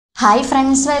Hi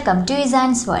friends, welcome to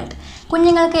Izan's world.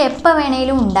 കുഞ്ഞുങ്ങൾക്ക് എപ്പോൾ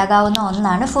വേണേലും ഉണ്ടാകാവുന്ന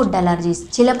ഒന്നാണ് ഫുഡ് അലർജീസ്.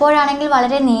 ചിലപ്പോഴാണെങ്കിൽ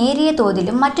വളരെ നേരിയ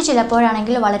തോതിലും മറ്റു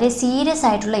ചിലപ്പോഴാണെങ്കിൽ വളരെ സീരിയസ്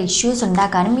ആയിട്ടുള്ള ഇഷ്യൂസ്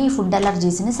ഉണ്ടാക്കാനും ഈ ഫുഡ്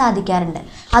അലർജീസിന് സാധിക്കാറുണ്ട്.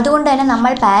 അതുകൊണ്ട് തന്നെ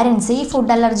നമ്മൾ പാരൻസ് ഈ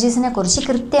ഫുഡ് അലർജീസിനെ കുറിച്ച്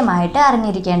കൃത്യമായിട്ട്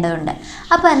അറിഞ്ഞിരിക്കേണ്ടതുണ്ട്.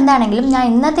 അപ്പോൾ എന്താണെങ്കിലും ഞാൻ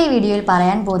ഇന്നത്തെ വീഡിയോയിൽ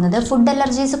പറയാൻ പോകുന്നത് ഫുഡ്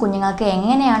അലർജീസ് കുഞ്ഞുങ്ങൾക്ക്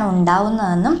എങ്ങനെയാണ്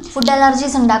ഉണ്ടാവുന്നതെന്നും ഫുഡ്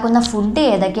അലർജീസ് ഉണ്ടാക്കുന്ന ഫുഡ്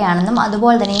ഏതൊക്കെയാണെന്നും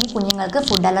അതുപോലെ തന്നെ ഈ കുഞ്ഞുങ്ങൾക്ക്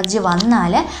ഫുഡ് അലർജി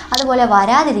വന്നാൽ അതുപോലെ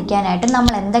വരാതിരിക്കാനായിട്ട്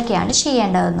നമ്മൾ എന്തൊക്കെയാണ്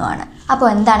ചെയ്യേണ്ടതെന്നുമാണ്. അപ്പോൾ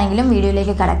എന്താണെങ്കിലും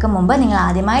വീഡിയോയിലേക്ക് കടക്കും മുമ്പ് നിങ്ങൾ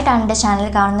ആദ്യമായിട്ടാണ് എൻ്റെ ചാനൽ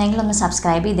കാണുന്നതെങ്കിൽ ഒന്ന്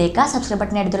സബ്സ്ക്രൈബ് ചെയ്തേക്കുക. സബ്സ്ക്രൈബ്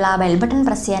ബട്ടണിനടുത്തുള്ള ആ ബെൽ ബട്ടൺ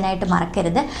പ്രസ് ചെയ്യാനായിട്ട്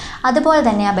മറക്കരുത്. അതുപോലെ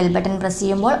തന്നെ ആ ബെൽ ബട്ടൺ പ്രസ്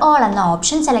ചെയ്യുമ്പോൾ ഓൾ എന്ന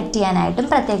ഓപ്ഷൻ സെലക്ട് ചെയ്യാനായിട്ടും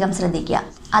പ്രത്യേകം ശ്രദ്ധിക്കുക.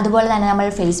 അതുപോലെ തന്നെ നമ്മൾ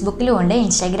ഫേസ്ബുക്കിലും ഉണ്ട്,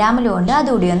 ഇൻസ്റ്റാഗ്രാമിലും ഉണ്ട്,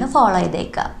 അതുകൂടി ഒന്ന് ഫോളോ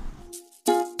ചെയ്തേക്കുക.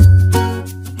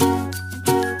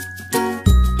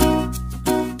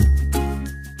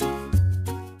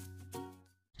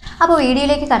 അപ്പോൾ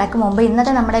വീഡിയോയിലേക്ക് കടക്കും മുമ്പ്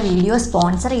ഇന്നത്തെ നമ്മുടെ വീഡിയോ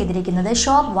സ്പോൺസർ ചെയ്തിരിക്കുന്നത്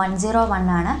ഷോപ്പ് 101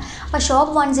 ആണ്. അപ്പോൾ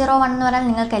ഷോപ്പ് 101 എന്ന് പറഞ്ഞാൽ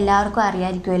നിങ്ങൾക്ക് എല്ലാവർക്കും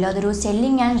അറിയാമായിരിക്കുമല്ലോ, അതൊരു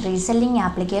സെല്ലിംഗ് ആൻഡ് റീസെല്ലിംഗ്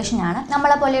ആപ്ലിക്കേഷനാണ്.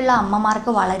 നമ്മളെ പോലെയുള്ള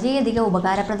അമ്മമാർക്ക് വളരെയധികം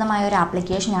ഉപകാരപ്രദമായ ഒരു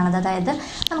ആപ്ലിക്കേഷനാണ്. അതായത്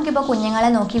നമുക്കിപ്പോൾ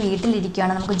കുഞ്ഞുങ്ങളെ നോക്കി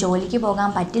വീട്ടിലിരിക്കുകയാണ്, നമുക്ക് ജോലിക്ക്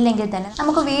പോകാൻ പറ്റില്ലെങ്കിൽ തന്നെ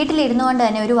നമുക്ക് വീട്ടിലിരുന്നു കൊണ്ട്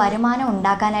തന്നെ ഒരു വരുമാനം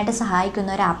ഉണ്ടാക്കാനായിട്ട്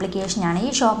സഹായിക്കുന്ന ഒരു ആപ്ലിക്കേഷനാണ്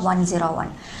ഈ ഷോപ്പ്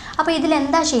 101. അപ്പോൾ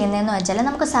ഇതിലെന്താ ചെയ്യുന്നതെന്ന് വെച്ചാൽ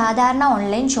നമുക്ക് സാധാരണ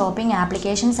ഓൺലൈൻ ഷോപ്പിംഗ്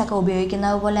ആപ്ലിക്കേഷൻസ് ഒക്കെ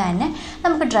ഉപയോഗിക്കുന്നത് പോലെ തന്നെ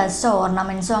നമുക്ക് ഡ്രസ്സോ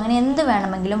ഓർണമെൻറ്റ്സോ അങ്ങനെ എന്ത്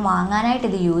വേണമെങ്കിലും വാങ്ങാനായിട്ട്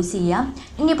ഇത് യൂസ് ചെയ്യാം.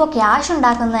 ഇനിയിപ്പോൾ ക്യാഷ്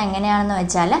ഉണ്ടാക്കുന്നത് എങ്ങനെയാണെന്ന്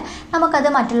വെച്ചാൽ നമുക്കത്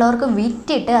മറ്റുള്ളവർക്ക്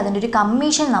വിറ്റിട്ട് അതിൻ്റെ ഒരു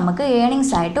കമ്മീഷൻ നമുക്ക്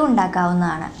ഏണിങ്സ് ആയിട്ട്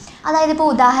ഉണ്ടാക്കാവുന്നതാണ്. അതായത് ഇപ്പോൾ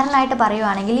ഉദാഹരണമായിട്ട്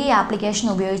പറയുവാണെങ്കിൽ ഈ ആപ്ലിക്കേഷൻ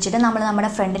ഉപയോഗിച്ചിട്ട് നമ്മൾ നമ്മുടെ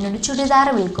ഫ്രണ്ടിനൊരു ചുരിദാർ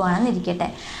വിൽക്കുകയാണെന്ന് ഇരിക്കട്ടെ.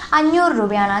 500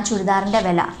 രൂപയാണ് ആ ചുരിദാറിൻ്റെ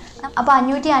വില. അപ്പോൾ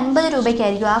 550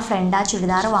 രൂപയ്ക്കായിരിക്കും ആ ഫ്രണ്ട് ആ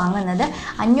ചുരിദാർ വാങ്ങുന്നത്.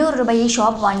 500 രൂപ ഈ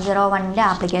ഷോപ്പ് 101ൻ്റെ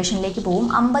ആപ്ലിക്കേഷനിലേക്ക് പോവും.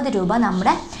 50 രൂപ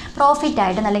നമ്മുടെ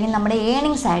പ്രോഫിറ്റായിട്ട് അല്ലെങ്കിൽ നമ്മുടെ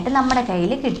ഏണിങ്സ് ആയിട്ട് നമ്മുടെ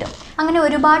കയ്യിൽ കിട്ടും. അങ്ങനെ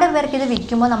ഒരുപാട് പേർക്ക് ഇത്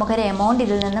വിൽക്കുമ്പോൾ നമുക്കൊരു എമൗണ്ട്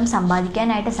ഇതിൽ നിന്നും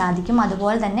സമ്പാദിക്കാനായിട്ട് സാധിക്കും.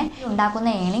 അതുപോലെ തന്നെ ഉണ്ടാക്കുന്ന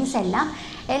ഏണിങ്സ് എല്ലാം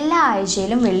എല്ലാ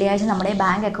ആഴ്ചയിലും വെള്ളിയാഴ്ച നമ്മുടെ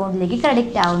ബാങ്ക് അക്കൗണ്ടിലേക്ക്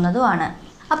ക്രെഡിറ്റ് ആവുന്നതുമാണ്.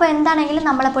 അപ്പോൾ എന്താണെങ്കിലും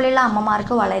നമ്മളെപ്പോലെയുള്ള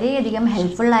അമ്മമാർക്ക് വളരെയധികം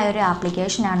ഹെൽപ്ഫുള്ളായ ഒരു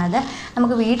ആപ്ലിക്കേഷനാണത്.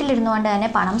 നമുക്ക് വീട്ടിലിരുന്നുകൊണ്ട് തന്നെ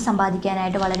പണം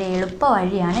സമ്പാദിക്കാനായിട്ട് വളരെ എളുപ്പ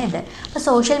വഴിയാണ് ഇത്. അപ്പോൾ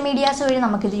സോഷ്യൽ മീഡിയാസ് വഴി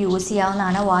നമുക്കിത് യൂസ്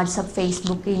ചെയ്യാവുന്നതാണ്. വാട്സപ്പ്,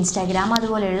 ഫേസ്ബുക്ക്, ഇൻസ്റ്റാഗ്രാം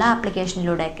അതുപോലെയുള്ള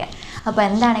ആപ്ലിക്കേഷനിലൂടെയൊക്കെ. അപ്പോൾ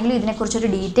എന്താണെങ്കിലും ഇതിനെക്കുറിച്ചൊരു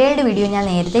ഡീറ്റെയിൽഡ് വീഡിയോ ഞാൻ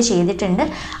നേരത്തെ ചെയ്തിട്ടുണ്ട്.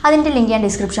 അതിൻ്റെ ലിങ്ക് ഞാൻ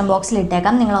ഡിസ്ക്രിപ്ഷൻ ബോക്സിൽ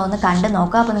ഇട്ടേക്കാം. നിങ്ങളൊന്ന് കണ്ട്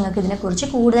നോക്കുക. അപ്പോൾ നിങ്ങൾക്ക് ഇതിനെക്കുറിച്ച്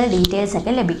കൂടുതൽ ഡീറ്റെയിൽസ്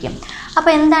ഒക്കെ ലഭിക്കും.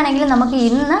 അപ്പോൾ എന്താണെങ്കിലും നമുക്ക്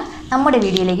ഇന്ന് നമ്മുടെ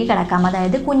വീഡിയോയിലേക്ക് കിടക്കാം.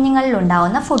 അതായത് കുഞ്ഞുങ്ങളിൽ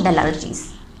ഉണ്ടാകുന്ന ഫുഡ് അലർജീസ്.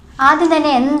 ആദ്യം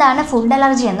തന്നെ എന്താണ് ഫുഡ്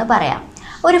അലർജി എന്ന് പറയാം.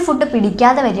 ഒരു ഫുഡ്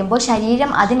പിടിക്കാതെ വരുമ്പോൾ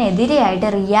ശരീരം അതിനെതിരെയായിട്ട്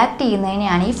റിയാക്ട്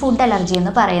ചെയ്യുന്നതിനെയാണ് ഈ ഫുഡ് അലർജി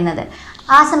എന്ന് പറയുന്നത്.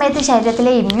 ആ സമയത്ത്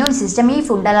ശരീരത്തിലെ ഇമ്മ്യൂൺ സിസ്റ്റം ഈ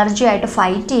ഫുഡ് അലർജിയായിട്ട്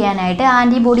ഫൈറ്റ് ചെയ്യാനായിട്ട്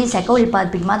ആൻറ്റിബോഡീസ് ഒക്കെ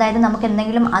ഉൽപ്പാദിപ്പിക്കും. അതായത് നമുക്ക്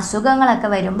എന്തെങ്കിലും അസുഖങ്ങളൊക്കെ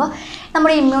വരുമ്പോൾ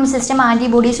നമ്മുടെ ഇമ്മ്യൂൺ സിസ്റ്റം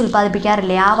ആൻറ്റിബോഡീസ്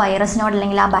ഉൽപ്പാദിപ്പിക്കാറില്ലേ, ആ വൈറസിനോട്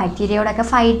അല്ലെങ്കിൽ ആ ബാക്ടീരിയയോടൊക്കെ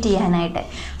ഫൈറ്റ് ചെയ്യാനായിട്ട്.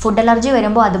 ഫുഡ് അലർജി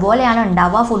വരുമ്പോൾ അതുപോലെയാണ്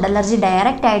ഉണ്ടാവുക. ഫുഡ് അലർജി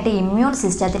ഡയറക്റ്റ് ആയിട്ട് ഇമ്മ്യൂൺ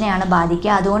സിസ്റ്റത്തിനെയാണ്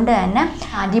ബാധിക്കുക. അതുകൊണ്ട് തന്നെ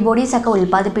ആൻറ്റിബോഡീസ് ഒക്കെ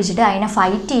ഉൽപ്പാദിപ്പിച്ചിട്ട് അതിനെ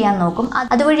ഫൈറ്റ് ചെയ്യാൻ നോക്കും.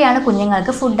 അതുവഴിയാണ്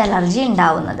കുഞ്ഞുങ്ങൾക്ക് ഫുഡ് അലർജി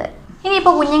ഉണ്ടാവുന്നത്.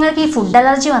 ഇനിയിപ്പോൾ കുഞ്ഞുങ്ങൾക്ക് ഈ ഫുഡ്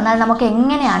അലർജി വന്നാൽ നമുക്ക്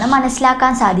എങ്ങനെയാണ്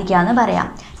മനസ്സിലാക്കാൻ സാധിക്കുക എന്ന് പറയാം.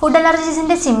 ഫുഡ്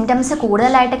അലർജീസിൻ്റെ സിംറ്റംസ്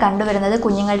കൂടുതലായിട്ട് കണ്ടുവരുന്നത്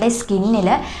കുഞ്ഞുങ്ങളുടെ സ്കിന്നിൽ,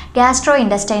 ഗ്യാസ്ട്രോ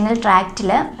ഇൻറ്റസ്റ്റൈനൽ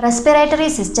ട്രാക്റ്റിൽ, റെസ്പിറേറ്ററി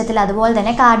സിസ്റ്റത്തിൽ, അതുപോലെ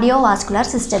തന്നെ കാർഡിയോ വാസ്കുലർ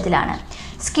സിസ്റ്റത്തിലാണ്.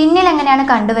 സ്കിന്നിൽ എങ്ങനെയാണ്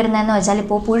കണ്ടുവരുന്നതെന്ന് വെച്ചാൽ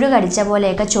ഇപ്പോൾ പുഴു കടിച്ച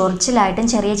പോലെയൊക്കെ ചൊറിച്ചിലായിട്ടും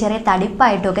ചെറിയ ചെറിയ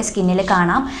തടിപ്പായിട്ടും ഒക്കെ സ്കിന്നിൽ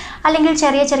കാണാം. അല്ലെങ്കിൽ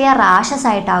ചെറിയ ചെറിയ റാഷസ്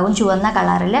ആയിട്ടാകും ചുവന്ന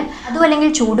കളറിൽ. അതും അല്ലെങ്കിൽ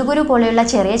ചൂടുകുരു പോലെയുള്ള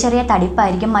ചെറിയ ചെറിയ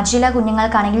തടിപ്പായിരിക്കും. മറ്റു ചില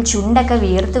കുഞ്ഞുങ്ങൾക്കാണെങ്കിൽ ചുണ്ടൊക്കെ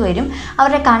വീർത്ത് വരും,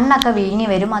 അവരുടെ കണ്ണൊക്കെ വീങ്ങി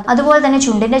വരും. അതുപോലെ തന്നെ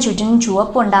ചുണ്ടിൻ്റെ ചുറ്റിനും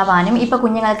ചുവപ്പ് ഉണ്ടാവാനും. ഇപ്പോൾ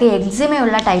കുഞ്ഞുങ്ങൾക്ക്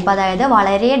എക്സിമയുള്ള ടൈപ്പ്, അതായത്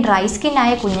വളരെ ഡ്രൈ സ്കിൻ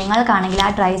ആയ കുഞ്ഞുങ്ങൾക്കാണെങ്കിൽ ആ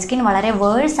ഡ്രൈ സ്കിൻ വളരെ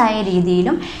വേഴ്സ് ആയ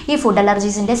രീതിയിലും ഈ ഫുഡ്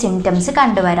അലർജീസിൻ്റെ സിംറ്റംസ്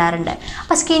കണ്ടുവരാറുണ്ട്.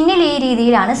 അപ്പോൾ സ്കിന്നിൽ ഈ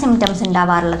രീതിയിലാണ് സിംറ്റംസ് ഉണ്ടാവുക.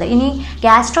 ഇനി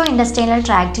ഗ്യാസ്ട്രോ ഇൻറ്റസ്റ്റൈനൽ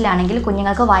ട്രാക്റ്റിലാണെങ്കിൽ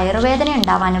കുഞ്ഞുങ്ങൾക്ക് വയറുവേദന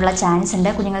ഉണ്ടാവാനുള്ള ചാൻസ് ഉണ്ട്.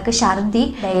 കുഞ്ഞുങ്ങൾക്ക് ഛർദി,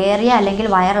 ഡയേറിയ അല്ലെങ്കിൽ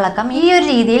വയറിളക്കം, ഈ ഒരു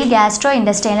രീതിയിൽ ഗ്യാസ്ട്രോ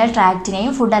ഇൻറ്റസ്റ്റൈനൽ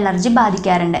ട്രാക്റ്റിനെയും ഫുഡ് അലർജി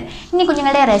ബാധിക്കാറുണ്ട്. ഇനി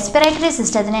കുഞ്ഞുങ്ങളുടെ റെസ്പിറേറ്ററി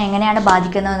സിസ്റ്റത്തിനെ എങ്ങനെയാണ്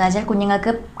ബാധിക്കുന്നതെന്ന് വെച്ചാൽ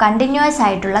കുഞ്ഞുങ്ങൾക്ക് കണ്ടിന്യൂസ്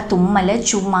ആയിട്ടുള്ള തുമ്മൽ,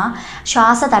 ചുമ,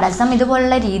 ശ്വാസതടസ്സം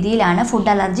ഇതുപോലുള്ള രീതിയിലാണ്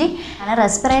ഫുഡ് അലർജി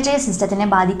റെസ്പിറേറ്ററി സിസ്റ്റത്തിനെ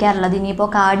ബാധിക്കാറുള്ളത്. ഇനിയിപ്പോൾ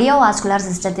കാർഡിയോ വാസ്കുലർ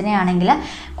സിസ്റ്റത്തിനെ ആണെങ്കിൽ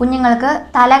കുഞ്ഞുങ്ങൾക്ക്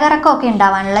തലകറക്കമൊക്കെ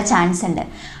ഉണ്ടാവാനുള്ള ചാൻസ് ഉണ്ട്.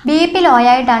 BP ലോ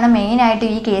ആയിട്ടാണ് മെയിനായിട്ട്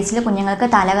ഈ കേസിൽ കുഞ്ഞുങ്ങൾക്ക്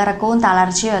തലകറക്കവും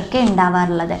തളർച്ചയും ഒക്കെ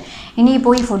ഉണ്ടാവാറുള്ളത്.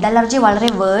 ഇനിയിപ്പോൾ ഈ ഫുഡ് അലർജി വളരെ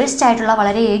വേഴ്സ്റ്റ് ആയിട്ടുള്ള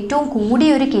വളരെ ഏറ്റവും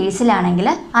കൂടിയൊരു കേസിലാണെങ്കിൽ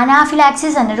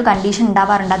അനാഫിലാക്സിസ് എന്നൊരു കണ്ടീഷൻ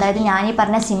ഉണ്ടാവാറുണ്ട്. അതായത് ഞാൻ ഈ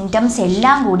പറഞ്ഞ സിംറ്റംസ്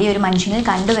എല്ലാം കൂടി ഒരു മനുഷ്യനിൽ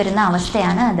കണ്ടുവരുന്ന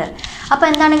അവസ്ഥയാണ് അത്. അപ്പോൾ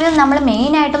എന്താണെങ്കിലും നമ്മൾ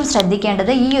മെയിനായിട്ടും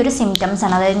ശ്രദ്ധിക്കേണ്ടത് ഈ ഒരു സിംറ്റംസ്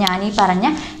ആണ്. അതായത് ഞാൻ ഈ പറഞ്ഞ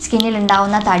സ്കിന്നിൽ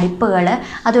ഉണ്ടാവുന്ന തടിപ്പുകൾ,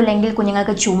 അതുമല്ലെങ്കിൽ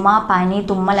കുഞ്ഞുങ്ങൾക്ക് ചുമ, പനി,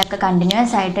 തുമ്മലൊക്കെ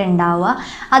കണ്ടിന്യൂസ് ആയിട്ട് ഉണ്ടാവുക,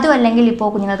 അതുമല്ലെങ്കിൽ ഇപ്പോൾ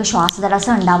കുഞ്ഞുങ്ങൾക്ക്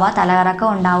ശ്വാസതടസ്സം ഉണ്ടാവുക, തലകറക്കം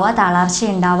ഉണ്ടാവുക, തളർച്ച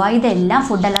ഉണ്ടാവുക, ഇതെല്ലാം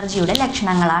ഫുഡ് അലർജിയുടെ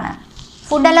ലക്ഷണങ്ങളാണ്.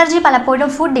 ഫുഡ് അലർജി പലപ്പോഴും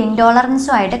ഫുഡ്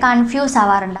ഇൻടോളറൻസുമായിട്ട് കൺഫ്യൂസ്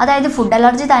ആവാറുണ്ട്. അതായത് ഫുഡ്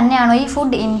അലർജി തന്നെയാണോ ഈ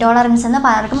ഫുഡ് ഇൻടോളറൻസ് എന്ന്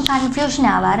പലർക്കും കൺഫ്യൂഷൻ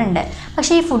ആവാറുണ്ട്.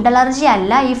 പക്ഷേ ഈ ഫുഡ് അലർജി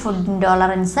അല്ല ഈ ഫുഡ്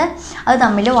ഇൻടോളറൻസ്, അത്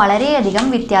തമ്മിൽ വളരെയധികം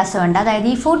വ്യത്യാസമുണ്ട്. അതായത്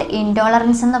ഈ ഫുഡ്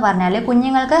ഇൻടോളറൻസ് എന്ന് പറഞ്ഞാൽ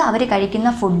കുഞ്ഞുങ്ങൾക്ക് അവർ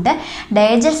കഴിക്കുന്ന ഫുഡ്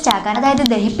ഡൈജസ്റ്റ് ആക്കാൻ, അതായത്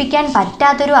ദഹിപ്പിക്കാൻ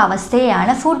പറ്റാത്തൊരു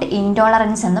അവസ്ഥയാണ് ഫുഡ്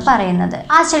ഇൻടോളറൻസ് എന്ന് പറയുന്നത്.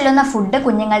 ആ ചെല്ലുന്ന ഫുഡ്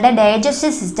കുഞ്ഞുങ്ങളുടെ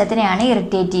ഡൈജസ്റ്റീവ് സിസ്റ്റത്തിനെയാണ്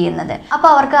ഇറിറ്റേറ്റ് ചെയ്യുന്നത്. അപ്പോൾ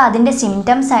അവർക്ക് അതിൻ്റെ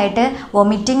സിംറ്റംസ് ആയിട്ട്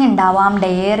വൊമിറ്റിംഗ് ഉണ്ടാവാം,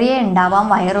 ഡയേറിയ ഉണ്ടാവാം,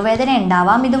 വയറുവേദന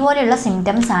ഉണ്ടാവാം, ഇതുപോലെയുള്ള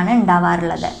സിംറ്റംസ് ആണ്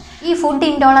ഉണ്ടാവാറുള്ളത്. ഈ ഫുഡ്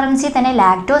ഇൻടോളറൻസിൽ തന്നെ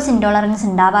ലാക്ടോസ് ഇൻടോളറൻസ്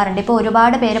ഉണ്ടാവാറുണ്ട്. ഇപ്പോൾ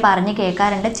ഒരുപാട് പേര് പറഞ്ഞ്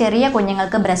കേൾക്കാറുണ്ട്, ചെറിയ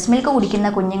കുഞ്ഞുങ്ങൾക്ക് ബ്രസ്റ്റ് മിൽക്ക് കുടിക്കുന്ന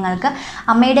കുഞ്ഞുങ്ങൾക്ക്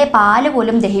അമ്മയുടെ പാല്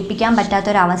പോലും ദഹിപ്പിക്കാൻ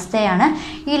പറ്റാത്തൊരവസ്ഥയാണ്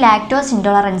ഈ ലാക്ടോസ്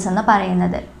ഇൻടോളറൻസ് എന്ന്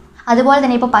പറയുന്നത്. അതുപോലെ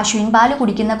തന്നെ ഇപ്പോൾ പശുവിൻ പാല്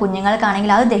കുടിക്കുന്ന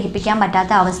കുഞ്ഞുങ്ങൾക്കാണെങ്കിൽ അത് ദഹിപ്പിക്കാൻ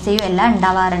പറ്റാത്ത അവസ്ഥയും എല്ലാം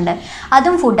ഉണ്ടാവാറുണ്ട്.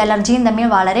 അതും ഫുഡ് അലർജിയും തമ്മിൽ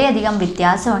വളരെയധികം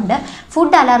വ്യത്യാസമുണ്ട്.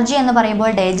 ഫുഡ് അലർജി എന്ന്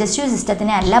പറയുമ്പോൾ ഡൈജസ്റ്റീവ്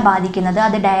സിസ്റ്റത്തിനെ അല്ല ബാധിക്കുന്നത്,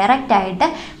 അത് ഡയറക്റ്റ് ആയിട്ട്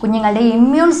കുഞ്ഞുങ്ങളുടെ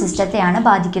ഇമ്മ്യൂൺ സിസ്റ്റത്തെയാണ്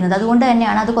ബാധിക്കുന്നത്. അതുകൊണ്ട്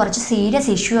തന്നെയാണ് അത് കുറച്ച്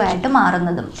സീരിയസ് ഇഷ്യൂ ആയിട്ട്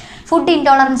മാറുന്നതും. ഫുഡ്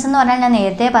ഇൻടോളറൻസ് എന്ന് പറഞ്ഞാൽ ഞാൻ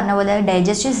നേരത്തെ പറഞ്ഞ പോലെ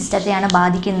ഡൈജസ്റ്റീവ് സിസ്റ്റത്തെയാണ്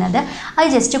ബാധിക്കുന്നത്. അത്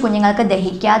ജസ്റ്റ് കുഞ്ഞുങ്ങൾക്ക്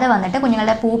ദഹിക്കാതെ വന്നിട്ട്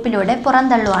കുഞ്ഞുങ്ങളുടെ പൂപ്പിലൂടെ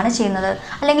പുറന്തള്ളുകയാണ് ചെയ്യുന്നത്.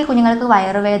 അല്ലെങ്കിൽ കുഞ്ഞുങ്ങൾക്ക്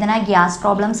വയറുവേദന, ഗ്യാസ്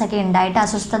പ്രോബ്ലംസ് ഒക്കെ ഉണ്ടായിട്ട്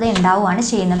അസ്വസ്ഥത ഉണ്ടാവുകയാണ്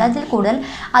ചെയ്യുന്നത്.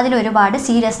 അതിലൊരുപാട്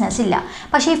സീരിയസ്നെസ് ഇല്ല.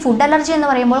 പക്ഷേ ഈ ഫുഡ് അലർജി എന്ന്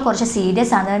പറയുമ്പോൾ കുറച്ച്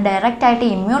സീരിയസ് ആണ്. ഡയറക്റ്റ് ആയിട്ട്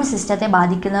ഇമ്മ്യൂൺ സിസ്റ്റത്തെ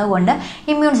ബാധിക്കുന്നത് കൊണ്ട്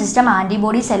ഇമ്മ്യൂൺ സിസ്റ്റം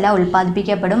ആൻറ്റിബോഡീസ് എല്ലാം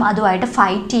ഉൽപ്പാദിപ്പിക്കപ്പെടും അതുമായിട്ട്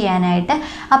ഫൈറ്റ് ചെയ്യാനായിട്ട്.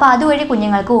 അപ്പോൾ അതുവഴി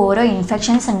കുഞ്ഞുങ്ങൾക്ക് ഓരോ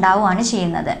ഇൻഫെക്ഷൻസ് ഉണ്ടാവുകയാണ്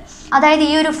ചെയ്യുന്നത്. അതായത്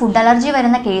ഈ ഒരു ഫുഡ് അലർജി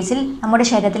വരുന്ന കേസിൽ നമ്മുടെ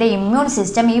ശരീരത്തിലെ ഇമ്മ്യൂൺ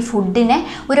സിസ്റ്റം ഈ ഫുഡിനെ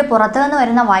ഒരു പുറത്തു നിന്ന്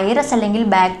വരുന്ന വൈറസ് അല്ലെങ്കിൽ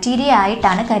ബാക്ടീരിയ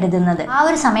ആയിട്ടാണ് കരുതുന്നത്. ആ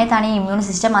ഒരു സമയത്താണ് ഈ ഇമ്മ്യൂൺ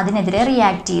സിസ്റ്റം അതിനെതിരെ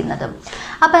റിയാക്ട് ചെയ്യുന്നത്.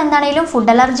 അപ്പോൾ എന്താണെങ്കിലും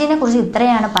ഫുഡ് അലർജിനെ കുറിച്ച്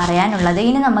ഇത്രയാണ് പറയാനുള്ളത്.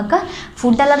 ഇനി നമുക്ക്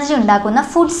ഫുഡ് അലർജി ഉണ്ടാക്കുന്ന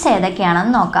ഫുഡ്സ്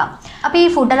ഏതൊക്കെയാണെന്ന് നോക്കാം. അപ്പോൾ ഈ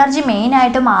ഫുഡ് അലർജി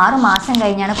മെയിനായിട്ടും 6 മാസം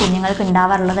കഴിഞ്ഞാണ് കുഞ്ഞുങ്ങൾക്ക്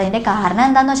ഉണ്ടാവാറുള്ളത്. അതിൻ്റെ കാരണം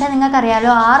എന്താണെന്ന് വെച്ചാൽ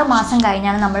നിങ്ങൾക്കറിയാമല്ലോ, 6 മാസം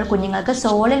കഴിഞ്ഞാണ് നമ്മൾ കുഞ്ഞുങ്ങൾക്ക്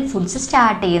സോളിഡ് ഫുഡ്സ്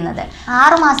സ്റ്റാർട്ട് ചെയ്യുന്നത്.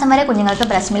 6 മാസം വരെ കുഞ്ഞുങ്ങൾക്ക്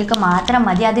ബ്രസ്റ്റ് മിൽക്ക് മാത്രം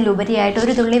മതി. അതിലുപരിയായിട്ട്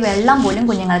ഒരു തുള്ളി വെള്ളം പോലും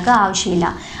കുഞ്ഞുങ്ങൾക്ക് ആവശ്യമില്ല.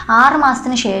 6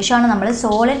 മാസത്തിന് ശേഷമാണ് നമ്മൾ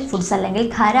സോളിഡ് ഫുഡ്സ് അല്ലെങ്കിൽ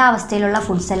ഖരാവസ്ഥയിലുള്ള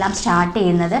ഫുഡ്സ് എല്ലാം സ്റ്റാർട്ട്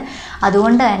ചെയ്യുന്നത്.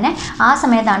 അതുകൊണ്ട് തന്നെ ആ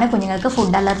സമയത്താണ് കുഞ്ഞുങ്ങൾക്ക്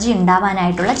ഫുഡ് അലർജി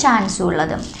ഉണ്ടാവാനായിട്ടുള്ള ചാൻസും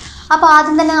ഉള്ളത്. അപ്പോൾ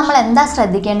ആദ്യം തന്നെ നമ്മൾ എന്താ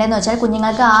ശ്രദ്ധിക്കേണ്ടതെന്ന് വെച്ചാൽ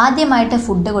കുഞ്ഞുങ്ങൾക്ക് ആദ്യമായിട്ട്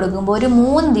ഫുഡ് കൊടുക്കുമ്പോൾ ഒരു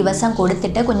 3 ദിവസം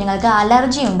കൊടുത്തിട്ട് കുഞ്ഞുങ്ങൾക്ക്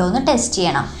അലർജി ഉണ്ടോ എന്ന് ടെസ്റ്റ്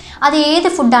ചെയ്യണം. അത് ഏത്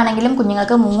ഫുഡാണെങ്കിലും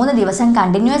കുഞ്ഞുങ്ങൾക്ക് 3 ദിവസം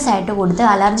കണ്ടിന്യൂസ് ആയിട്ട് കൊടുത്ത്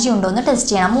അലർജി ഉണ്ടോ എന്ന്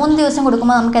ടെസ്റ്റ് ചെയ്യണം. 3 ദിവസം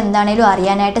കൊടുക്കുമ്പോൾ നമുക്ക് എന്താണെങ്കിലും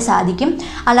അറിയാനായിട്ട് സാധിക്കും.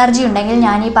 അലർജി ഉണ്ടെങ്കിൽ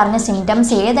ഞാൻ ഈ പറഞ്ഞ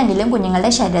സിംറ്റംസ് ഏതെങ്കിലും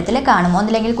കുഞ്ഞുങ്ങളുടെ ശരീരത്തിൽ കാണുമോ,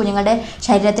 അല്ലെങ്കിൽ കുഞ്ഞുങ്ങളുടെ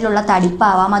ശരീരത്തിലുള്ള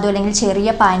തടിപ്പാവാം, അതുമല്ലെങ്കിൽ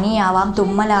ചെറിയ പനിയാവാം,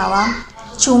 തുമ്മലാവാം,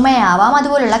 ചുമയാവാം,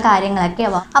 അതുപോലുള്ള കാര്യങ്ങളൊക്കെ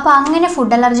ആവാം. അപ്പോൾ അങ്ങനെ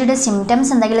ഫുഡ് അലർജിയുടെ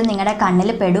സിംറ്റംസ് എന്തെങ്കിലും നിങ്ങളുടെ കണ്ണിൽ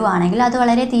പെടുവാണെങ്കിൽ, അത്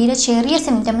വളരെ തീരെ ചെറിയ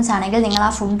സിംറ്റംസ് ആണെങ്കിൽ നിങ്ങൾ ആ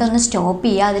ഫുഡ് ഒന്ന് സ്റ്റോപ്പ്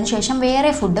ചെയ്യുക. അതിനുശേഷം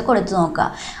വേറെ ഫുഡ് കൊടുത്തു നോക്കുക.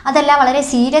 അതല്ല വളരെ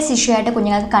സീരിയസ് ഇഷ്യൂ ആയിട്ട്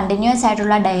കുഞ്ഞുങ്ങൾക്ക് കണ്ടിന്യൂസ്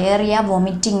ആയിട്ടുള്ള ഡയേറിയ,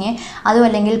 വൊമിറ്റിങ്, അതും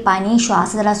അല്ലെങ്കിൽ പനി,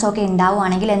 ശ്വാസതടസ്സമൊക്കെ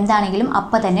ഉണ്ടാവുകയാണെങ്കിൽ എന്താണെങ്കിലും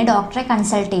അപ്പോൾ തന്നെ ഡോക്ടറെ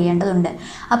കൺസൾട്ട് ചെയ്യേണ്ടതുണ്ട്.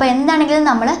 അപ്പോൾ എന്താണെങ്കിലും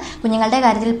നമ്മൾ കുഞ്ഞുങ്ങളുടെ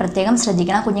കാര്യത്തിൽ പ്രത്യേകം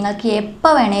ശ്രദ്ധിക്കണം. കുഞ്ഞുങ്ങൾക്ക്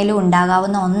എപ്പോൾ വേണേലും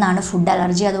ഉണ്ടാകാവുന്ന ഒന്നാണ് ഫുഡ്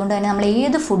അലർജി. അതുകൊണ്ട് തന്നെ നമ്മൾ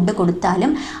ഏത് ഫുഡ്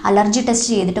കൊടുത്താലും അലർജി ടെസ്റ്റ്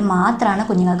ചെയ്തിട്ട് മാത്രമാണ്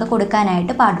കുഞ്ഞുങ്ങൾക്ക്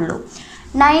കൊടുക്കാനായിട്ട് പാടുള്ളൂ.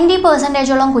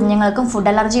 90% കുഞ്ഞുങ്ങൾക്കും ഫുഡ്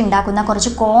അലർജി ഉണ്ടാക്കുന്ന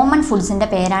കുറച്ച് കോമൺ ഫുഡ്സിൻ്റെ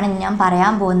പേരാണ് ഞാൻ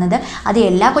പറയാൻ പോകുന്നത്. അത്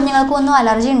എല്ലാ കുഞ്ഞുങ്ങൾക്കും ഒന്നും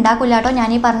അലർജി ഉണ്ടാക്കില്ല കേട്ടോ. ഞാൻ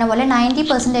ഈ പറഞ്ഞ പോലെ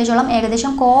 90%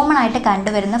 ഏകദേശം കോമൺ ആയിട്ട്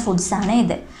കണ്ടുവരുന്ന ഫുഡ്സാണ്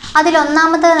ഇത്.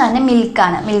 അതിലൊന്നാമത്തേത് തന്നെ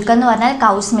മിൽക്കാണ്. മിൽക്ക് എന്ന് പറഞ്ഞാൽ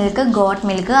കൗസ് മിൽക്ക്, ഗോട്ട്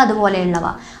മിൽക്ക്, അതുപോലെയുള്ളവ.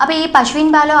 അപ്പോൾ ഈ പശുവിൻ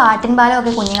പാലോ ആട്ടിൻ പാലോ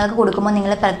ഒക്കെ കുഞ്ഞുങ്ങൾക്ക് കൊടുക്കുമ്പോൾ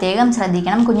നിങ്ങൾ പ്രത്യേകം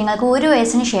ശ്രദ്ധിക്കണം. കുഞ്ഞുങ്ങൾക്ക് 1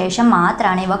 വയസ്സിന് ശേഷം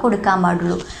മാത്രമാണ് ഇവ കൊടുക്കാൻ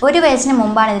പാടുള്ളൂ. 1 വയസ്സിന്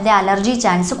മുമ്പാണ് ഇതിൻ്റെ അലർജി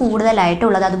ചാൻസ്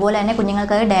കൂടുതലായിട്ടുള്ളത്. അതുപോലെ തന്നെ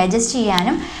കുഞ്ഞുങ്ങൾക്ക് അത് ഡൈജസ്റ്റ്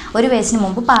ചെയ്യാനും 1 വയസ്സിന്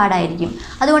മുമ്പ് പാടായിരിക്കും.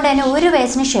 അതുകൊണ്ട് തന്നെ 1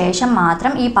 വയസ്സിന് ശേഷം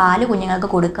മാത്രം ഈ പാല് കുഞ്ഞുങ്ങൾക്ക്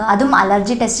കൊടുക്കുക. അതും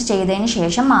അലർജി ടെസ്റ്റ് ചെയ്തതിന്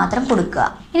ശേഷം മാത്രം കൊടുക്കുക.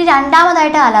 ഇനി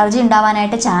രണ്ടാമതായിട്ട് അലർജി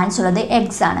ഉണ്ടാവാനായിട്ട് ചാൻസ് ഉള്ളത്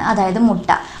എഗ്സ് ആണ്, അതായത്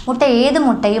മുട്ട. മുട്ട ഏത്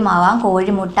മുട്ടയും ആവാം,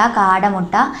 കോഴിമുട്ട,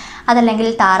 കാടമുട്ട, അതല്ലെങ്കിൽ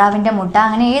താറാവിൻ്റെ മുട്ട,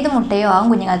 അങ്ങനെ ഏത് മുട്ടയോ ആവും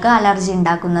കുഞ്ഞുങ്ങൾക്ക് അലർജി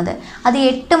ഉണ്ടാക്കുന്നത്. അത്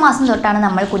 8 മാസം തൊട്ടാണ്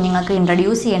നമ്മൾ കുഞ്ഞുങ്ങൾക്ക്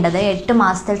ഇൻട്രൊഡ്യൂസ് ചെയ്യേണ്ടത്. 8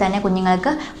 മാസത്തിൽ തന്നെ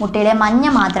കുഞ്ഞുങ്ങൾക്ക് മുട്ടയുടെ മഞ്ഞ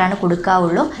മാത്രമാണ്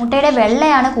കൊടുക്കാവുള്ളൂ. മുട്ടയുടെ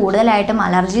വെള്ളയാണ് കൂടുതലായിട്ടും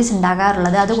അലർജീസ്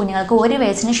ഉണ്ടാകാറുള്ളത്. അത് കുഞ്ഞുങ്ങൾക്ക് 1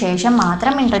 വയസ്സിന് ശേഷം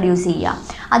മാത്രം ഇൻട്രൊഡ്യൂസ്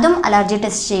ചെയ്യുക. അതും അലർജി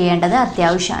ടെസ്റ്റ് ചെയ്യേണ്ടത്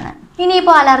അത്യാവശ്യമാണ്.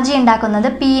 ഇനിയിപ്പോൾ അലർജി ഉണ്ടാക്കുന്നത്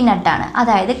പീനട്ടാണ്,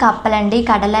 അതായത് കപ്പലണ്ടി,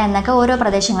 കടല എന്നൊക്കെ ഓരോ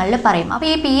പ്രദേശങ്ങളിൽ പറയും. അപ്പോൾ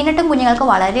ഈ പീനട്ടും കുഞ്ഞുങ്ങൾക്ക്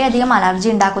വളരെയധികം അലർജി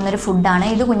ഉണ്ടാക്കുന്ന ഒരു ഫുഡാണ്.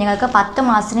 ഇത് കുഞ്ഞുങ്ങൾക്ക് 10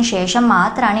 മാസത്തിന് ശേഷം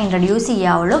മാത്രമാണ് ഇൻട്രൊഡ്യൂസ്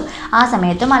ചെയ്യാവുള്ളൂ. ആ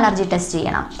സമയത്തും അലർജി ടെസ്റ്റ്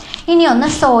ചെയ്യണം. ഇനി ഒന്ന്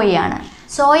സോയയാണ്.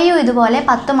 സോയയും ഇതുപോലെ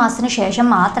 10 മാസത്തിന് ശേഷം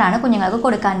മാത്രമാണ് കുഞ്ഞുങ്ങൾക്ക്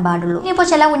കൊടുക്കാൻ പാടുള്ളൂ. ഇനിയിപ്പോൾ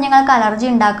ചില കുഞ്ഞുങ്ങൾക്ക് അലർജി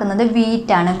ഉണ്ടാക്കുന്നത്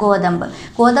വീറ്റാണ്, ഗോതമ്പ്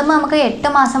നമുക്ക് 8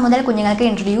 മാസം മുതൽ കുഞ്ഞുങ്ങൾക്ക്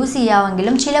ഇൻട്രൊഡ്യൂസ്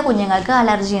ചെയ്യാമെങ്കിലും ചില കുഞ്ഞുങ്ങൾക്ക്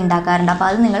അലർജി ഉണ്ടാക്കാറുണ്ട്. അപ്പോൾ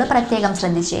അത് നിങ്ങൾ പ്രത്യേകം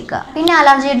ശ്രദ്ധിച്ചേക്കുക. പിന്നെ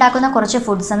അലർജി ഉണ്ടാക്കുന്ന കുറച്ച്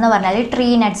ഫുഡ്സ് എന്ന് പറഞ്ഞാൽ ട്രീ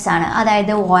നട്ട്സ് ആണ്.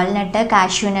 അതായത് വാൾനട്ട്,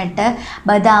 കാഷ്യൂനട്ട്,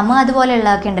 ബദാം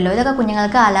അതുപോലെയുള്ളതൊക്കെ ഉണ്ടല്ലോ. ഇതൊക്കെ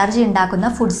കുഞ്ഞുങ്ങൾക്ക് അലർജി ഉണ്ടാക്കുന്ന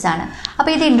ഫുഡ്സാണ്.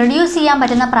 അപ്പോൾ ഇത് ഇൻട്രൊഡ്യൂസ് ചെയ്യാൻ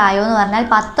പറ്റുന്ന പ്രായം എന്ന് പറഞ്ഞാൽ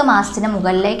 10 മാസത്തിന്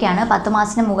മുകളിലേക്കാണ്. 10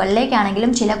 മാസത്തിന്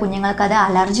മുകളിലേക്കാണെങ്കിലും ചില കുഞ്ഞുങ്ങൾക്ക് അത്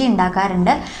അലർജി ഉണ്ടാക്കാറുണ്ട്.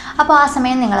 അപ്പോൾ ആ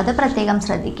സമയം നിങ്ങളത് പ്രത്യേകം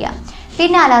ശ്രദ്ധിക്കുക.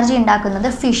 പിന്നെ അലർജി ഉണ്ടാക്കുന്നത്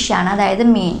ഫിഷാണ്, അതായത്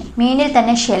മീനിൽ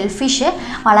തന്നെ ഷെൽ ഫിഷ്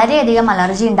വളരെയധികം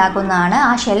അലർജി ഉണ്ടാക്കുന്നതാണ്.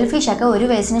 ആ ഷെൽ ഫിഷൊക്കെ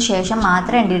 1 വയസ്സിന് ശേഷം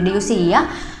മാത്രം ഇൻട്രൊഡ്യൂസ് ചെയ്യുക.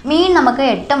 മീൻ നമുക്ക്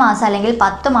 8 മാസം അല്ലെങ്കിൽ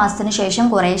 10 മാസത്തിന് ശേഷം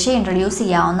കുറേശ്ശെ ഇൻട്രൊഡ്യൂസ്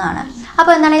ചെയ്യാവുന്നതാണ്.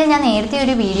 അപ്പോൾ എന്താണെങ്കിലും ഞാൻ നേരത്തെ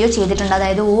ഒരു വീഡിയോ ചെയ്തിട്ടുണ്ട്.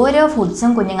 അതായത് ഓരോ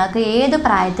ഫുഡ്സും കുഞ്ഞുങ്ങൾക്ക് ഏത്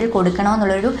പ്രായത്തിൽ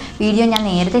കൊടുക്കണമെന്നുള്ളൊരു വീഡിയോ ഞാൻ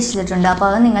നേരത്തെ ചെയ്തിട്ടുണ്ട്. അപ്പോൾ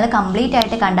അത് നിങ്ങൾ കംപ്ലീറ്റ്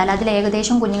ആയിട്ട് കണ്ടാൽ അതിൽ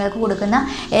ഏകദേശം കുഞ്ഞുങ്ങൾക്ക് കൊടുക്കുന്ന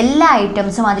എല്ലാ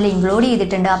ഐറ്റംസും അതിൽ ഇൻക്ലൂഡ്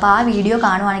ചെയ്തിട്ടുണ്ട്. അപ്പോൾ ആ വീഡിയോ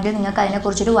കാണുവാണെങ്കിൽ നിങ്ങൾക്ക്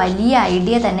അതിനെക്കുറിച്ചൊരു വലിയ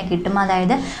ഐഡിയ തന്നെ കിട്ടും.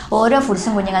 അതായത് ഓരോ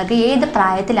ഫുഡ്സും കുഞ്ഞുങ്ങൾക്ക് ഏത്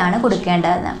പ്രായത്തിലാണ്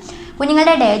കൊടുക്കേണ്ടതെന്ന്.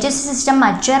 കുഞ്ഞുങ്ങളുടെ ഡൈജസ്റ്റീവ് സിസ്റ്റം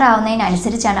മച്വർ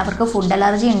ആവുന്നതിനനുസരിച്ചാണ് അവർക്ക് ഫുഡ്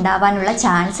അലർജി ഉണ്ടാവാനുള്ള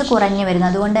ചാൻസ് കുറഞ്ഞു വരുന്നത്.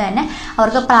 അതുകൊണ്ട് തന്നെ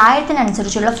അവർക്ക്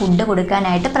പ്രായത്തിനനുസരിച്ചുള്ള ഫുഡ്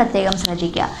കൊടുക്കാനായിട്ട് പ്രത്യേകം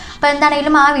ശ്രദ്ധിക്കുക. അപ്പോൾ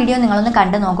എന്താണെങ്കിലും ആ വീഡിയോ നിങ്ങളൊന്ന്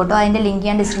കണ്ടു നോക്കട്ടോ. അതിൻ്റെ ലിങ്ക്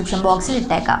ഞാൻ ഡിസ്ക്രിപ്ഷൻ ബോക്സിൽ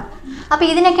ഇട്ടേക്കാം. അപ്പോൾ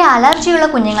ഇതിനൊക്കെ അലർജിയുള്ള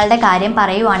കുഞ്ഞുങ്ങളുടെ കാര്യം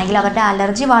പറയുവാണെങ്കിൽ അവരുടെ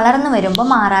അലർജി വളർന്നു വരുമ്പോൾ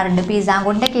മാറാറുണ്ട്. ഇപ്പോൾ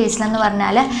ഇസാൻകുട്ടിൻ്റെ കേസിലെന്ന്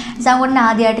പറഞ്ഞാൽ ഇസാൻകുട്ടിന്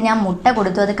ആദ്യമായിട്ട് ഞാൻ മുട്ട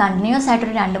കൊടുത്തു. അത് കണ്ടിന്യൂസ്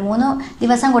ആയിട്ടൊരു 2-3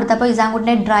 ദിവസം കൊടുത്തപ്പോൾ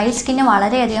ഇസാൻകുട്ടിൻ്റെ ഡ്രൈ സ്കിന്ന്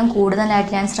വളരെയധികം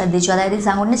കൂടുതലായിട്ട് ഞാൻ ശ്രദ്ധിച്ചു. അതായത്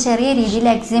ഇസാൻകുട്ടിന് ചെറിയ രീതിയിൽ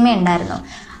എക്സിമ ഉണ്ടായിരുന്നു.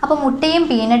 അപ്പോൾ മുട്ടയും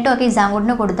പീനട്ടും ഒക്കെ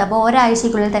ഇസാൻകുട്ടിന് കൊടുത്തപ്പോൾ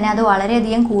ഒരാഴ്ചയ്ക്കുള്ളിൽ തന്നെ അത്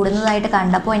വളരെയധികം കൂടുന്നതായിട്ട്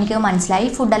കണ്ടപ്പോൾ എനിക്ക് മനസ്സിലായി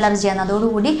ഫുഡ് അലർജിയാണ്.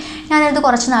 അതോടുകൂടി ഞാനത്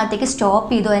കുറച്ച് നാളത്തേക്ക്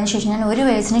സ്റ്റോപ്പ് ചെയ്തു. അതിനുശേഷം ഞാൻ 1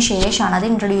 വയസ്സിന് ശേഷമാണ് അത്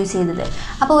ഇൻട്രൊഡ്യൂസ് ചെയ്തത്.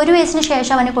 അപ്പോൾ 1 വയസ്സിന്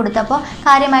ശേഷം അവന് കൊടുത്തപ്പോൾ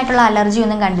കാര്യമായിട്ടുള്ള അലർജി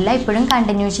ഒന്നും കണ്ടില്ല. ഇപ്പോഴും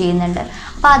കണ്ടിന്യൂ ചെയ്യുന്നുണ്ട്.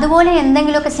 അപ്പോൾ അതുപോലെ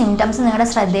എന്തെങ്കിലുമൊക്കെ സിംറ്റംസ് നിങ്ങളുടെ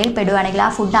ശ്രദ്ധയിൽപ്പെടുവാണെങ്കിൽ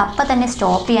ആ ഫുഡ് അപ്പം തന്നെ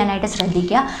സ്റ്റോപ്പ് ചെയ്യാനായിട്ട്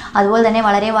ശ്രദ്ധിക്കുക. അതുപോലെ തന്നെ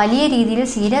വളരെ വലിയ രീതിയിൽ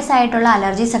സീരിയസ് ആയിട്ടുള്ള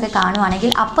അലർജീസ് ഒക്കെ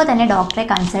കാണുവാണെങ്കിൽ അപ്പോൾ തന്നെ ഡോക്ടറെ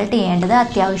കൺസൾട്ട് ചെയ്യേണ്ടത്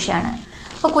അത്യാവശ്യമാണ്.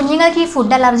 അപ്പോൾ കുഞ്ഞുങ്ങൾക്ക് ഈ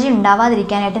ഫുഡ് അലർജി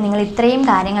ഉണ്ടാവാതിരിക്കാനായിട്ട് നിങ്ങൾ ഇത്രയും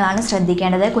കാര്യങ്ങളാണ്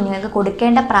ശ്രദ്ധിക്കേണ്ടത്. കുഞ്ഞുങ്ങൾക്ക്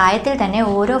കൊടുക്കേണ്ട പ്രായത്തിൽ തന്നെ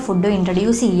ഓരോ ഫുഡും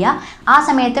ഇൻട്രൊഡ്യൂസ് ചെയ്യുക. ആ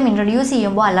സമയത്തും ഇൻട്രൊഡ്യൂസ്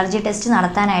ചെയ്യുമ്പോൾ അലർജി ടെസ്റ്റ്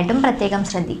നടത്താനായിട്ടും പ്രത്യേകം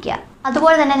ശ്രദ്ധിക്കുക.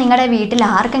 അതുപോലെ തന്നെ നിങ്ങളുടെ വീട്ടിൽ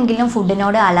ആർക്കെങ്കിലും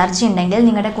ഫുഡിനോട് അലർജി ഉണ്ടെങ്കിൽ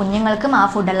നിങ്ങളുടെ കുഞ്ഞുങ്ങൾക്കും ആ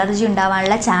ഫുഡ് അലർജി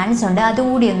ഉണ്ടാവാനുള്ള ചാൻസ് ഉണ്ട്.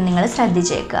 അതുകൂടി ഒന്ന് നിങ്ങൾ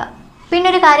ശ്രദ്ധിച്ചേക്കുക. പിന്നെ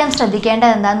ഒരു കാര്യം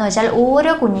ശ്രദ്ധിക്കേണ്ടത് എന്താണെന്ന് വെച്ചാൽ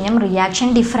ഓരോ കുഞ്ഞിനും റിയാക്ഷൻ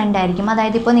ഡിഫറെൻ്റ് ആയിരിക്കും.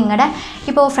 അതായത്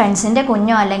ഇപ്പോൾ ഫ്രണ്ട്സിൻ്റെ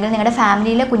കുഞ്ഞോ അല്ലെങ്കിൽ നിങ്ങളുടെ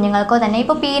ഫാമിലിയിലെ കുഞ്ഞുങ്ങൾക്കോ തന്നെ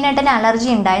ഇപ്പോൾ പീനട്ടിന് അലർജി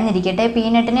ഉണ്ടായെന്നിരിക്കട്ടെ,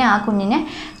 പീനട്ടിന് ആ കുഞ്ഞിന്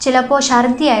ചിലപ്പോൾ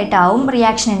ഛർദിയായിട്ടാവും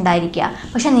റിയാക്ഷൻ ഉണ്ടായിരിക്കുക.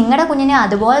 പക്ഷേ നിങ്ങളുടെ കുഞ്ഞിന്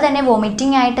അതുപോലെ തന്നെ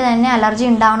വോമിറ്റിംഗ് ആയിട്ട് തന്നെ അലർജി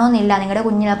ഉണ്ടാവണമെന്നില്ല. നിങ്ങളുടെ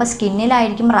കുഞ്ഞിന് അപ്പോൾ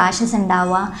സ്കിന്നിലായിരിക്കും റാഷസ്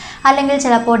ഉണ്ടാവുക, അല്ലെങ്കിൽ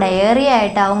ചിലപ്പോൾ ഡയറിയ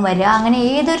ആയിട്ടാവും വരിക. അങ്ങനെ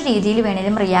ഏതൊരു രീതിയിൽ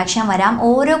വേണേലും റിയാക്ഷൻ വരാം.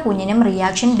 ഓരോ കുഞ്ഞിനും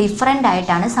റിയാക്ഷൻ ഡിഫറെൻ്റ്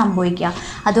ആയിട്ടാണ് സംഭവിക്കുക.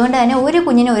 അതുകൊണ്ട് തന്നെ ഒരു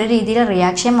കുഞ്ഞിന് ഒരു രീതിയിൽ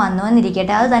റിയാക്ഷൻ വന്നു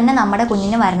എന്നിരിക്കട്ടെ, അത് തന്നെ നമ്മുടെ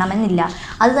കുഞ്ഞിന് വരണമെന്നില്ല.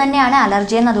 അത് തന്നെയാണ്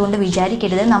അലർജി എന്ന് അതുകൊണ്ട്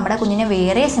വിചാരിക്കരുത്. നമ്മുടെ കുഞ്ഞിന്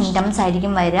വേറെ സിംറ്റംസ്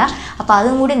ആയിരിക്കും വരിക. അപ്പോൾ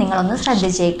അതും കൂടി നിങ്ങളൊന്ന്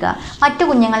ശ്രദ്ധിച്ചേക്കുക. മറ്റു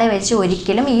കുഞ്ഞുങ്ങളെ വെച്ച്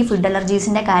ഒരിക്കലും ഈ ഫുഡ്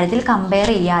അലർജീസിൻ്റെ കാര്യത്തിൽ കമ്പയർ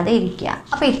ചെയ്യാതെ ഇരിക്കുക.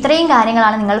 അപ്പോൾ ഇത്രയും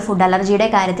കാര്യങ്ങളാണ് നിങ്ങൾ ഫുഡ് അലർജിയുടെ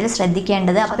കാര്യത്തിൽ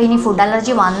ശ്രദ്ധിക്കേണ്ടത്. അപ്പോൾ ഇനി ഫുഡ്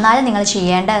അലർജി വന്നാൽ നിങ്ങൾ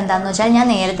ചെയ്യേണ്ടത് എന്താണെന്ന് വെച്ചാൽ ഞാൻ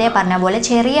നേരത്തെ പറഞ്ഞ പോലെ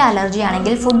ചെറിയ അലർജി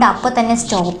ആണെങ്കിൽ ഫുഡ് അപ്പോൾ തന്നെ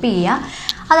സ്റ്റോപ്പ് ചെയ്യുക.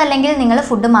 അതല്ലെങ്കിൽ നിങ്ങൾ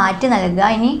ഫുഡ് മാറ്റി നൽകുക.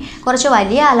 ഇനി കുറച്ച്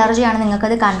വലിയ അലർജിയാണ്,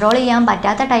 നിങ്ങൾക്കത് കൺട്രോൾ ചെയ്യാൻ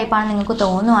പറ്റാത്ത ടൈപ്പാണ് നിങ്ങൾക്ക്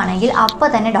തോന്നുവാണെങ്കിൽ അപ്പോൾ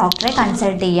തന്നെ ഡോക്ടറെ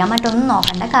കൺസൾട്ട് ചെയ്യുക. മറ്റൊന്നും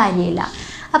നോക്കേണ്ട കാര്യമില്ല.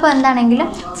 അപ്പോൾ എന്താണെങ്കിലും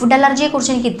ഫുഡ്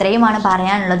അലർജിയെക്കുറിച്ച് എനിക്ക് ഇത്രയുമാണ്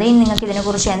പറയാനുള്ളത്. ഇനി നിങ്ങൾക്ക്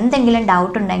ഇതിനെക്കുറിച്ച് എന്തെങ്കിലും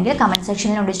ഡൗട്ട് ഉണ്ടെങ്കിൽ കമൻറ്റ്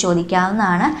സെക്ഷനിലൂടെ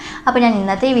ചോദിക്കാവുന്നതാണ്. അപ്പോൾ ഞാൻ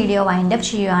ഇന്നത്തെ വീഡിയോ വൈൻഡപ്പ്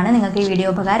ചെയ്യുകയാണ്. നിങ്ങൾക്ക് ഈ വീഡിയോ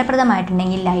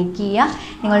ഉപകാരപ്രദമായിട്ടുണ്ടെങ്കിൽ ലൈക്ക് ചെയ്യുക,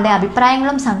 നിങ്ങളുടെ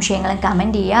അഭിപ്രായങ്ങളും സംശയങ്ങളും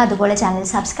കമൻറ്റ് ചെയ്യുക. അതുപോലെ ചാനൽ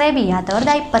സബ്സ്ക്രൈബ് ചെയ്യാത്തവർ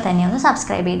ഇപ്പോൾ തന്നെ ഒന്ന്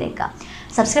സബ്സ്ക്രൈബ് ചെയ്തേക്കുക.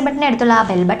 സബ്സ്ക്രൈബ് ബട്ടൻ്റെ അടുത്തുള്ള ആ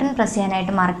ബെൽ ബട്ടൺ പ്രസ്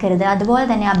ചെയ്യാനായിട്ട് മറക്കരുത്. അതുപോലെ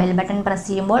തന്നെ ആ ബെൽ ബട്ടൺ പ്രസ്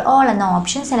ചെയ്യുമ്പോൾ ഓൾ എന്ന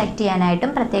ഓപ്ഷൻ സെലക്ട്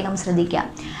ചെയ്യാനായിട്ടും പ്രത്യേകം ശ്രദ്ധിക്കുക.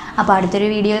 അപ്പോൾ അടുത്തൊരു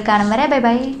വീഡിയോയിൽ കാണും വരെ ബൈ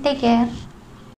ബൈ, ടേക്ക് കെയർ.